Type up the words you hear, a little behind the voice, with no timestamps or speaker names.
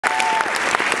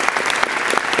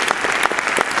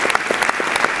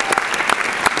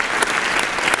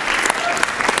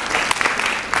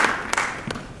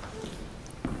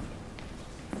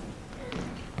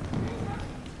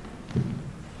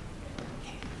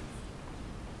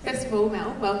first of all,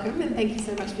 Mel, welcome, and thank you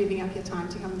so much for giving up your time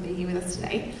to come and be here with us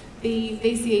today. The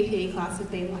VCEPE class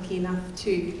have been lucky enough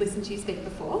to listen to you speak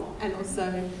before and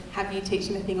also have you teach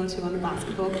them a thing or two on the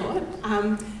basketball court.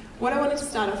 What I wanted to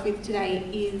start off with today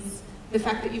is the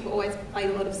fact that you've always played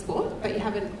a lot of sport, but you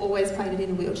haven't always played it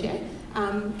in a wheelchair.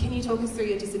 Can you talk us through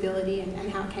your disability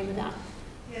and how it came about?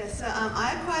 Yeah, so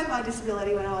I acquired my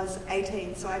disability when I was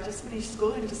 18, so I just finished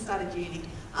school and just started uni.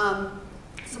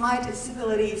 So my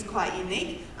disability is quite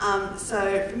unique.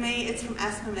 So for me, it's from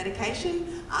asthma medication.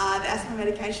 The asthma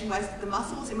medication wastes the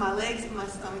muscles in my legs, in my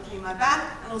stomach, and in my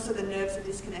back, and also the nerves are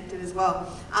disconnected as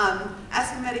well.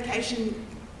 Asthma medication,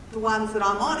 the ones that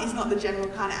I'm on, is not the general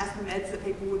kind of asthma meds that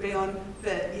people would be on for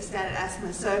your standard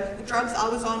asthma. So the drugs I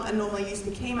was on are normally used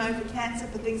for chemo, for cancer,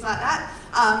 for things like that.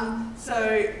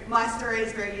 So my story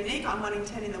is very unique. I'm 1 in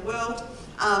 10 in the world.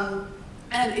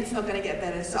 And it's not going to get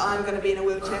better, so I'm going to be in a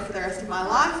wheelchair for the rest of my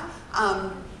life.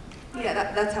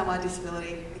 Yeah, that's how my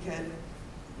disability occurred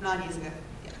 9 years ago.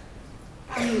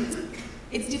 Yeah.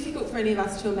 It's difficult for any of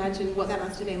us to imagine what that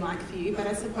must have been like for you, but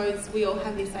I suppose we all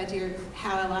have this idea of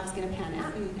how our life's going to pan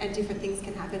out, and different things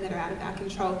can happen that are out of our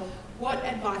control. What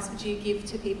advice would you give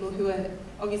to people who are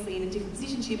obviously in a different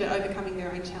position to you, but overcoming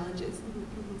their own challenges?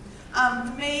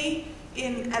 For me,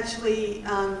 in actually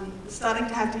starting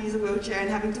to have to use a wheelchair and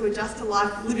having to adjust to life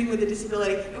living with a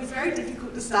disability, it was very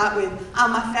difficult to start with.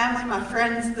 My family, my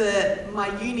friends, my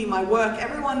uni, my work,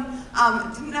 everyone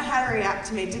didn't know how to react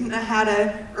to me, didn't know how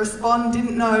to respond,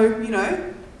 didn't know,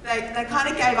 they kind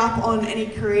of gave up on any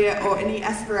career or any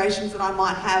aspirations that I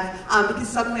might have because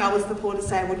suddenly I was the poor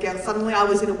disabled girl. Suddenly I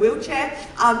was in a wheelchair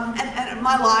and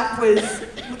my life was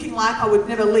looking like I would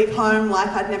never leave home, like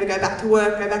I'd never go back to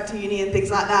work, go back to uni and things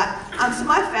like that. So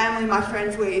my family, my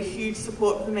friends were a huge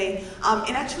support for me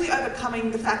in actually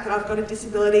overcoming the fact that I've got a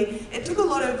disability. It took a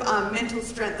lot of mental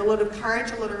strength, a lot of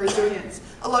courage, a lot of resilience,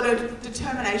 a lot of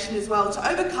determination as well to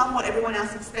overcome what everyone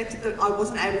else expected that I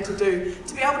wasn't able to do.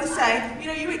 To be able to say,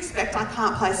 you expect I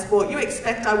can't play sport, you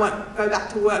expect I won't go back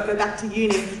to work, go back to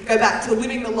uni, go back to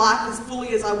living the life as fully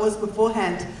as I was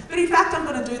beforehand. But in fact, I'm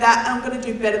going to do that, and I'm going to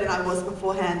do better than I was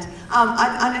beforehand.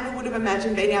 I never would have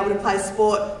imagined being able to play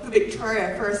sport for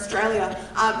Victoria, for Australia.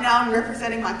 Now I'm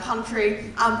representing my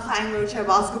country, I'm playing wheelchair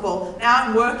basketball. Now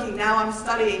I'm working, now I'm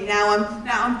studying, now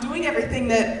I'm doing everything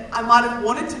that I might have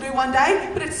wanted to do one day,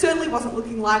 but it certainly wasn't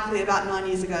looking likely about 9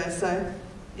 years ago, so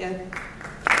yeah.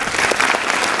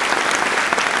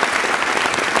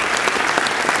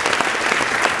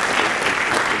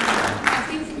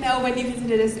 When you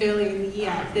visited us earlier in the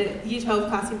year, the Year 12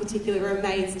 class in particular were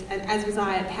amazed, and as was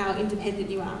I, at how independent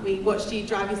you are. We watched you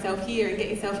drive yourself here and get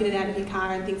yourself in and out of your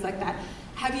car and things like that.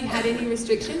 Have you had any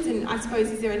restrictions, and I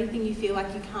suppose is there anything you feel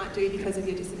like you can't do because of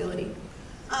your disability?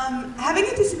 Having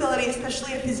a disability,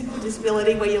 especially a physical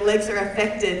disability where your legs are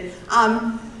affected,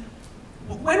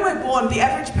 when we're born, the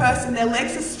average person, their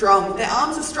legs are strong. Their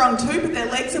arms are strong too, but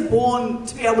their legs are born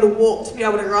to be able to walk, to be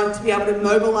able to run, to be able to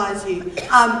mobilise you.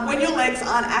 When your legs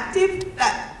aren't active,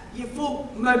 your full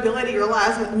mobility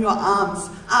relies on your arms.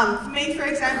 For me, for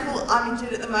example, I'm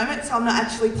injured at the moment, so I'm not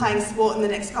actually playing sport in the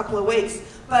next couple of weeks.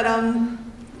 But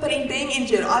in being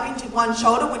injured, I've injured one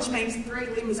shoulder, which means 3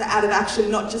 limbs are out of action,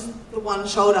 not just the one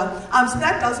shoulder. So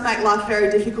that does make life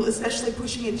very difficult, especially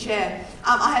pushing a chair.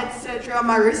 I had surgery on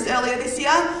my wrist earlier this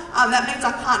year. That means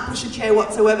I can't push a chair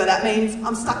whatsoever. That means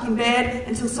I'm stuck in bed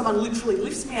until someone literally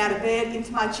lifts me out of bed,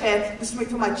 into my chair, lifts me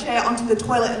from my chair onto the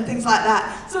toilet and things like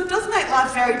that. So it does make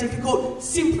life very difficult,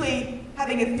 simply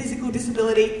having a physical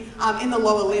disability in the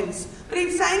lower limbs. But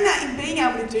in saying that, in being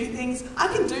able to do things, I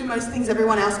can do most things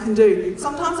everyone else can do.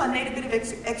 Sometimes I need a bit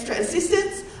of extra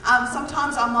assistance,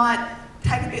 sometimes I might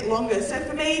take a bit longer. So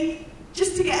for me,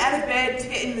 just to get out of bed, to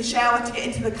get in the shower, to get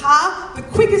into the car, the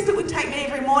quickest it would take me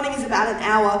every morning is about an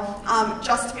hour,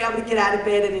 just to be able to get out of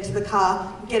bed and into the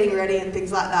car, getting ready and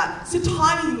things like that. So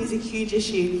timing is a huge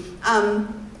issue.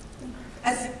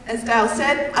 As Dale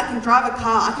said, I can drive a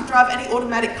car. I can drive any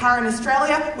automatic car in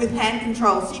Australia with hand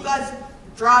control. So you guys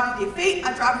drive with your feet,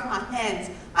 I drive with my hands.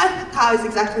 My car is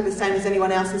exactly the same as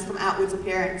anyone else's from outwards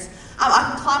appearance.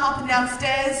 I can climb up and down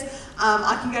stairs,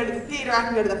 I can go to the theatre, I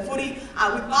can go to the footy.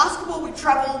 With basketball, we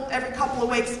travel every couple of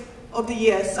weeks of the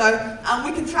year. So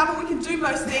we can travel, we can do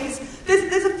most things.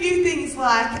 There's a few things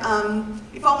like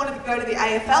if I wanted to go to the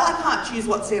AFL, I can't choose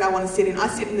what seat I want to sit in. I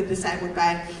sit in the disabled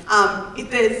bay. If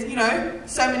there's,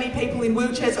 so many people in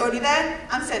wheelchairs already there,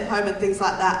 I'm sent home and things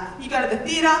like that. You go to the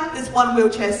theatre, there's one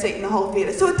wheelchair seat in the whole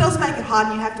theatre. So it does make it hard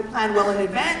and you have to plan well in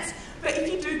advance. But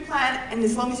if you do plan, and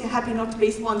as long as you're happy not to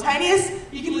be spontaneous,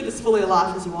 you can live as fully a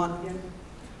life as you want. Yeah.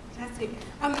 Fantastic.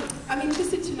 I'm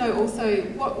interested to know also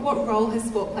what role has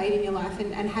sport played in your life,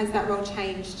 and has that role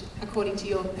changed according to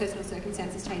your personal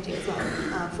circumstances changing as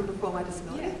well? From before my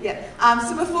disability? Yeah.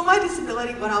 So before my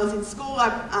disability, when I was in school, I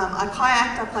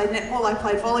kayaked, I played netball, I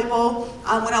played volleyball.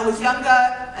 When I was younger,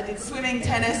 I did swimming,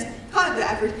 tennis, kind of the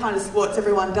average kind of sports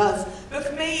everyone does. But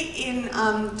for me, in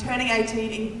turning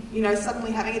 18,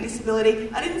 suddenly having a disability,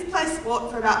 I didn't play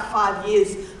sport for about 5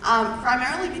 years,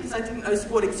 primarily because I didn't know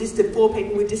sport existed for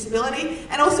people with disability,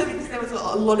 and also because there was a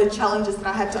lot of challenges that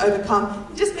I had to overcome,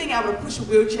 just being able to push a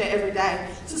wheelchair every day.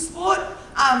 So sport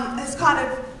has kind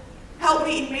of helped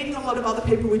me in meeting a lot of other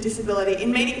people with disability,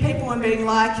 in meeting people and being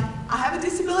like, I have a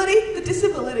disability. The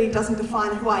disability doesn't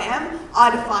define who I am. I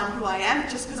define who I am.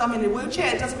 Just because I'm in a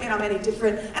wheelchair, it doesn't mean I'm any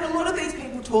different. And a lot of these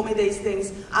people taught me these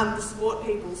things, the sport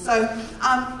people. So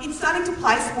in starting to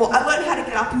play sport, I learned how to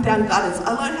get up and down gutters.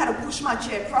 I learned how to push my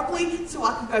chair properly so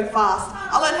I could go fast.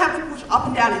 I learned how to push up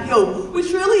and down a hill,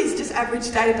 which really is just average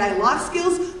day-to-day life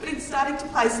skills. But in starting to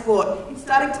play sport, in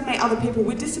starting to meet other people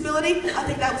with disability, I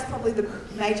think that was probably the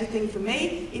major thing for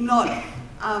me in not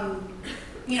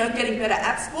getting better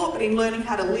at sport, but in learning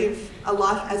how to live a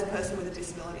life as a person with a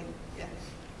disability. Yeah.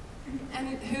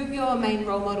 And who are your main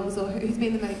role models, or who's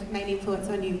been the main influence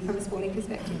on you from a sporting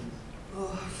perspective?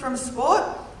 From sport?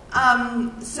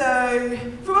 So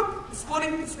from a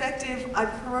sporting perspective,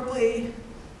 I'd probably...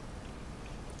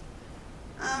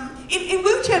 In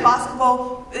wheelchair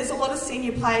basketball, there's a lot of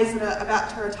senior players that are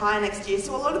about to retire next year.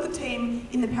 So a lot of the team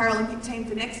in the Paralympic team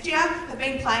for next year have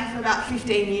been playing for about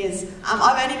 15 years.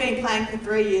 I've only been playing for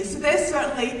 3 years. So they're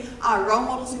certainly role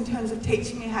models in terms of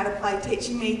teaching me how to play,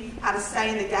 teaching me how to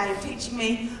stay in the game, teaching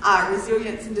me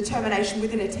resilience and determination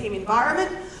within a team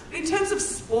environment. But in terms of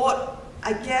sport,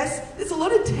 I guess there's a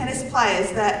lot of tennis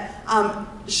players that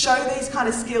show these kind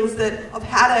of skills of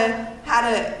how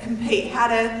to compete, how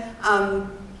to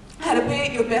be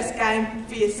at your best game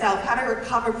for yourself, how to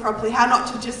recover properly, how not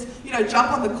to just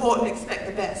jump on the court and expect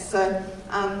the best. So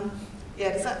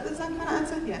does that kind of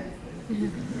answer? Yeah.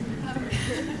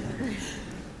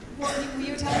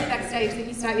 You were telling me backstage that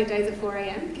you start your days at 4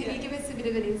 a.m. Can you give us a bit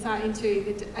of an insight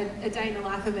into a day in the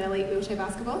life of an elite wheelchair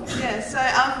basketball? Yeah, so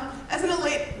as an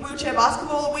elite wheelchair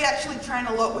basketball, we actually train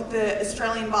a lot with the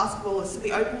Australian basketballers, so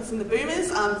the Opals and the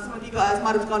Boomers. Some of you guys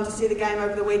might have gone to see the game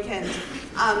over the weekend.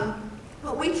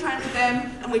 But we train with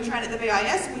them, and we train at the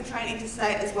VIS, and we train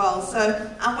interstate as well. So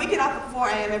we get up at 4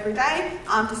 a.m. every day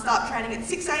to start training at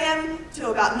 6 a.m.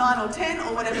 to about 9 or 10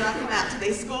 or whenever I come out to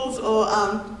these schools or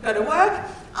go to work.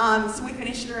 So we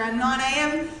finish at around 9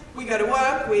 a.m. We go to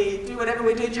work, we do whatever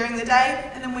we do during the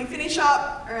day, and then we finish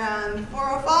up around 4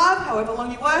 or 5, however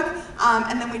long you work,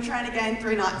 and then we train again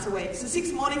 3 nights a week. So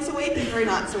 6 mornings a week and 3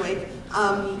 nights a week.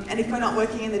 And if we're not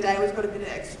working in the day, we've got a bit of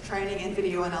extra training and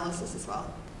video analysis as well.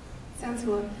 Sounds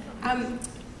good.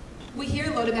 We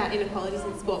hear a lot about inequalities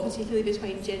in sport, particularly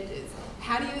between genders.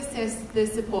 How do you assess the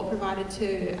support provided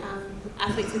to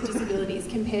athletes with disabilities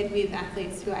compared with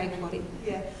athletes who are able-bodied?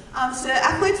 Yeah. So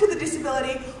athletes with a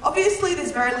disability, obviously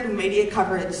there's very little media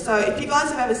coverage. So if you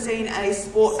guys have ever seen a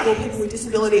sport for people with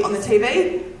disability on the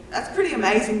TV, that's pretty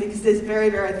amazing because there's very,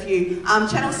 very few.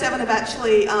 Channel 7 have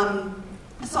actually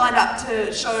signed up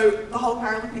to show the whole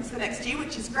Paralympics for next year,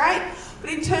 which is great. But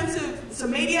in terms of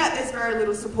media, there's very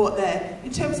little support there.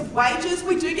 In terms of wages,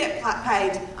 we do get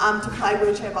paid to play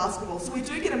wheelchair basketball. So we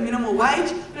do get a minimal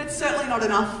wage, but it's certainly not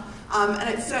enough. And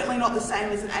it's certainly not the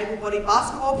same as an able-bodied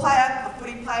basketball player, a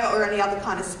footy player, or any other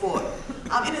kind of sport.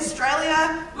 In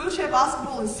Australia, wheelchair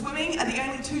basketball and swimming are the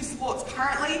only 2 sports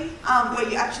currently where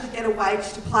you actually get a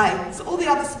wage to play. So all the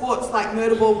other sports like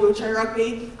murderball, wheelchair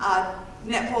rugby,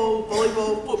 netball,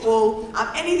 volleyball, football,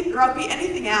 rugby,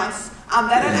 anything else,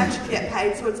 they don't actually get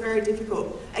paid, so it's very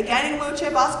difficult. Again, in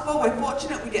wheelchair basketball, we're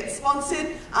fortunate we get sponsored,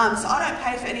 so I don't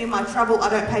pay for any of my travel, I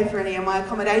don't pay for any of my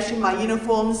accommodation, my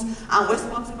uniforms. We're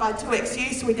sponsored by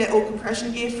 2XU, so we get all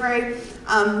compression gear free.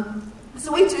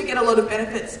 So we do get a lot of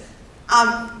benefits,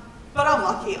 but I'm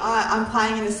lucky. I'm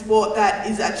playing in a sport that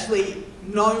is actually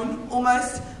known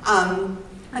almost.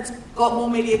 It's got more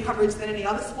media coverage than any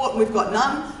other sport, and we've got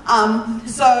none.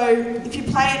 So if you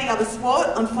play any other sport,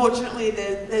 unfortunately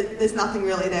there's nothing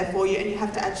really there for you, and you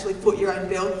have to actually foot your own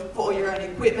bill for all your own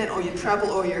equipment or your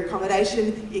travel or your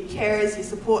accommodation, your carers, your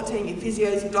support team, your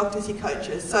physios, your doctors, your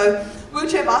coaches. So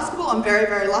wheelchair basketball, I'm very,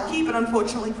 very lucky, but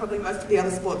unfortunately probably most of the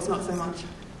other sports not so much.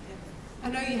 I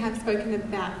know you have spoken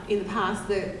about in the past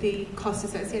the cost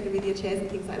associated with your chairs and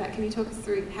things like that. Can you talk us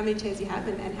through how many chairs you have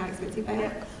and how expensive they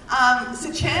are?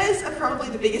 So chairs are probably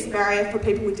the biggest barrier for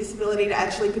people with disability to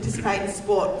actually participate in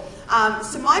sport.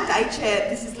 So my day chair,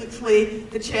 this is literally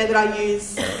the chair that I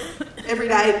use every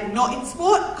day not in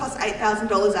sport costs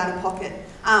 $8,000 out of pocket.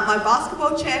 My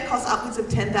basketball chair costs upwards of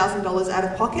 $10,000 out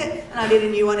of pocket, and I need a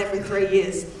new one every 3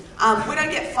 years. We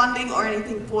don't get funding or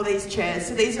anything for these chairs,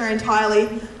 so these are entirely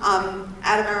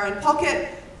out of our own pocket.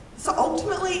 So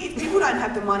ultimately, if people don't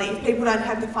have the money, if people don't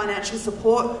have the financial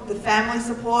support, the family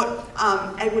support,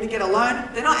 able to get a loan,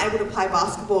 they're not able to play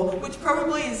basketball, which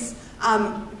probably is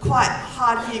quite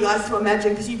hard for you guys to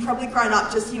imagine, because you've probably grown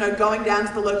up just, going down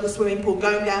to the local swimming pool,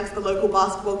 going down to the local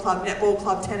basketball club, netball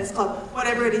club, tennis club,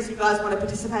 whatever it is you guys want to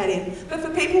participate in. But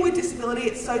for people with disability,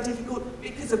 it's so difficult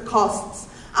because of costs.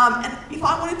 And if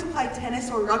I wanted to play tennis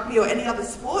or rugby or any other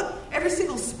sport, every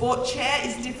single sport chair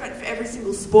is different for every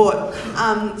single sport.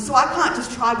 So I can't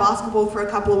just try basketball for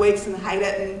a couple of weeks and hate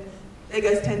it and there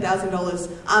goes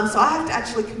 $10,000. So I have to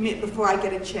actually commit before I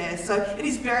get a chair. So it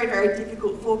is very, very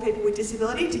difficult for people with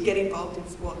disability to get involved in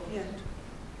sport. Yeah.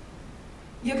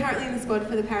 You're currently in the squad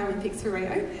for the Paralympics for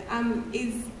Rio.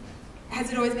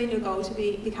 Has it always been your goal to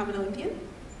become an Olympian?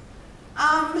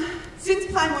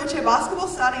 Since playing wheelchair basketball,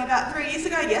 starting about 3 years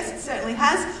ago, yes, it certainly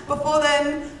has. Before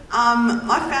then,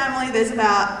 my family,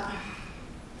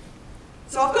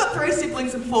 so I've got 3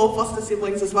 siblings and 4 foster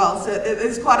siblings as well, so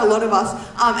there's quite a lot of us.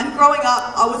 And growing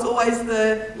up, I was always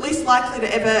the least likely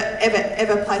to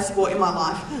ever play sport in my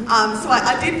life. So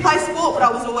I did play sport, but I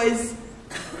was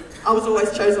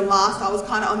always chosen last. I was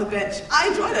kind of on the bench. I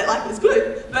enjoyed it, it was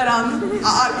good. But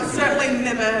I was certainly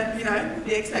never,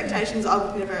 the expectations, I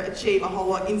would never achieve a whole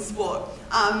lot in sport.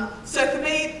 So for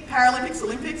me, Paralympics,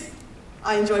 Olympics,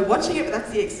 I enjoy watching it, but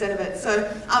that's the extent of it. So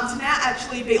to now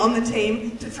actually be on the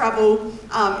team, to travel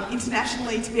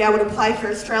internationally, to be able to play for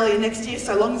Australia next year,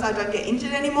 so long as I don't get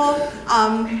injured anymore,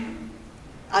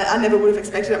 I never would have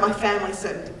expected it. My family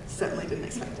certainly didn't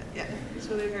expect it. Yeah. I'm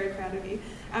sure they're very proud of you.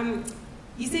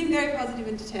 You seem very positive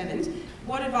and determined.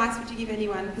 What advice would you give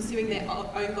anyone pursuing their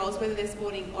own goals, whether they're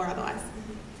sporting or otherwise?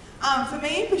 For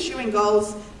me, pursuing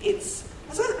goals, it's,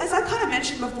 as I kind of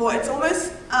mentioned before, it's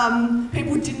almost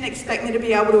people didn't expect me to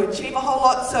be able to achieve a whole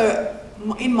lot, so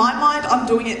in my mind, I'm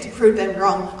doing it to prove them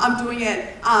wrong. I'm doing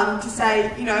it to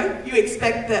say, you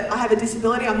expect that I have a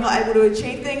disability, I'm not able to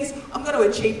achieve things, I'm going to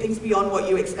achieve things beyond what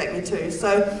you expect me to.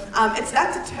 So it's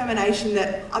that determination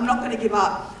that I'm not going to give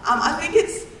up. I think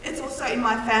it's also in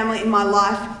my family, in my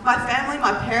life. My family,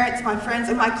 my parents, my friends,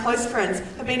 and my close friends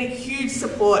have been a huge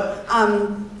support.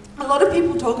 A lot of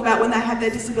people talk about when they have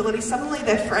their disability, suddenly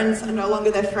their friends are no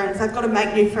longer their friends. They've got to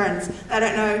make new friends. They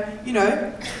don't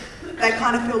know, they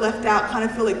kind of feel left out, kind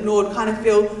of feel ignored, kind of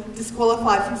feel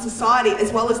disqualified from society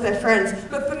as well as their friends.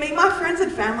 But for me, my friends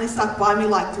and family stuck by me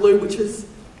like glue, which was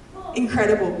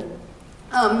incredible.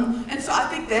 And so I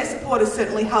think their support has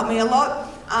certainly helped me a lot.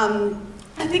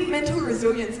 I think mental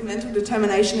resilience and mental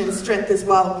determination and strength as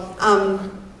well.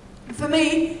 For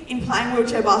me, in playing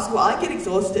wheelchair basketball, I get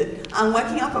exhausted.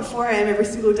 Waking up at 4 AM every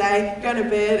single day, going to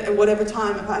bed at whatever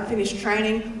time if I finish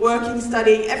training, working,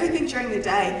 studying, everything during the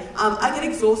day. I get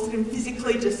exhausted and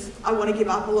physically I want to give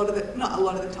up not a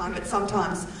lot of the time, but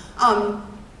sometimes. And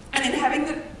in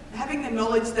having the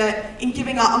knowledge that in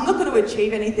giving up, I'm not going to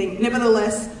achieve anything.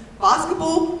 Nevertheless,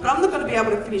 basketball, but I'm not going to be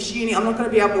able to finish uni, I'm not going to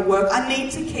be able to work. I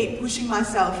need to keep pushing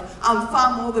myself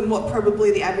far more than what probably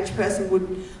the average person would.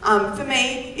 For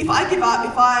me, if I give up,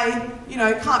 if I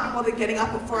can't be bothered getting up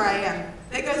at 4 AM,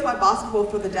 there goes my basketball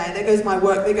for the day, there goes my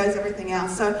work, there goes everything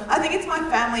else. So I think it's my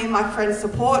family and my friends'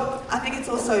 support. I think it's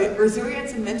also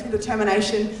resilience and mental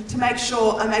determination to make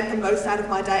sure I make the most out of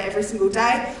my day every single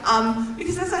day.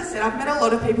 Because as I said, I've met a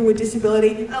lot of people with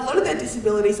disability, and a lot of their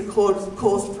disabilities are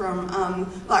caused from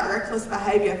reckless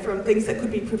behaviour, from things that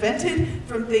could be prevented,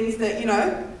 from things that, they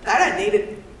don't need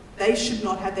it. They should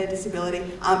not have their disability.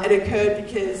 It occurred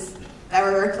because they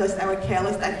were reckless, they were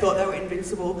careless, they thought they were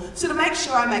invincible. So to make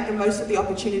sure I make the most of the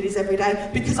opportunities every day,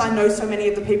 because I know so many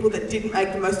of the people that didn't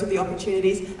make the most of the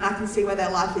opportunities, and I can see where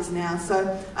their life is now.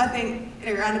 So I think, in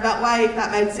a roundabout way, if that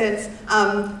made sense,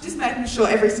 just making sure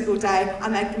every single day I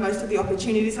make the most of the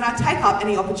opportunities, and I take up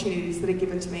any opportunities that are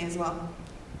given to me as well.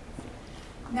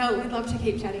 Now, we'd love to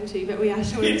keep chatting to you, but we are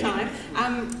short of time.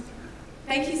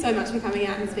 Thank you so much for coming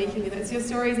out and speaking with us. Your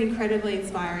story is incredibly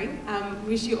inspiring.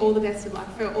 Wish you all the best of luck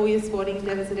for all your sporting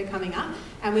endeavours that are coming up,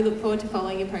 and we look forward to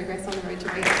following your progress on the road to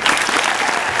Rio.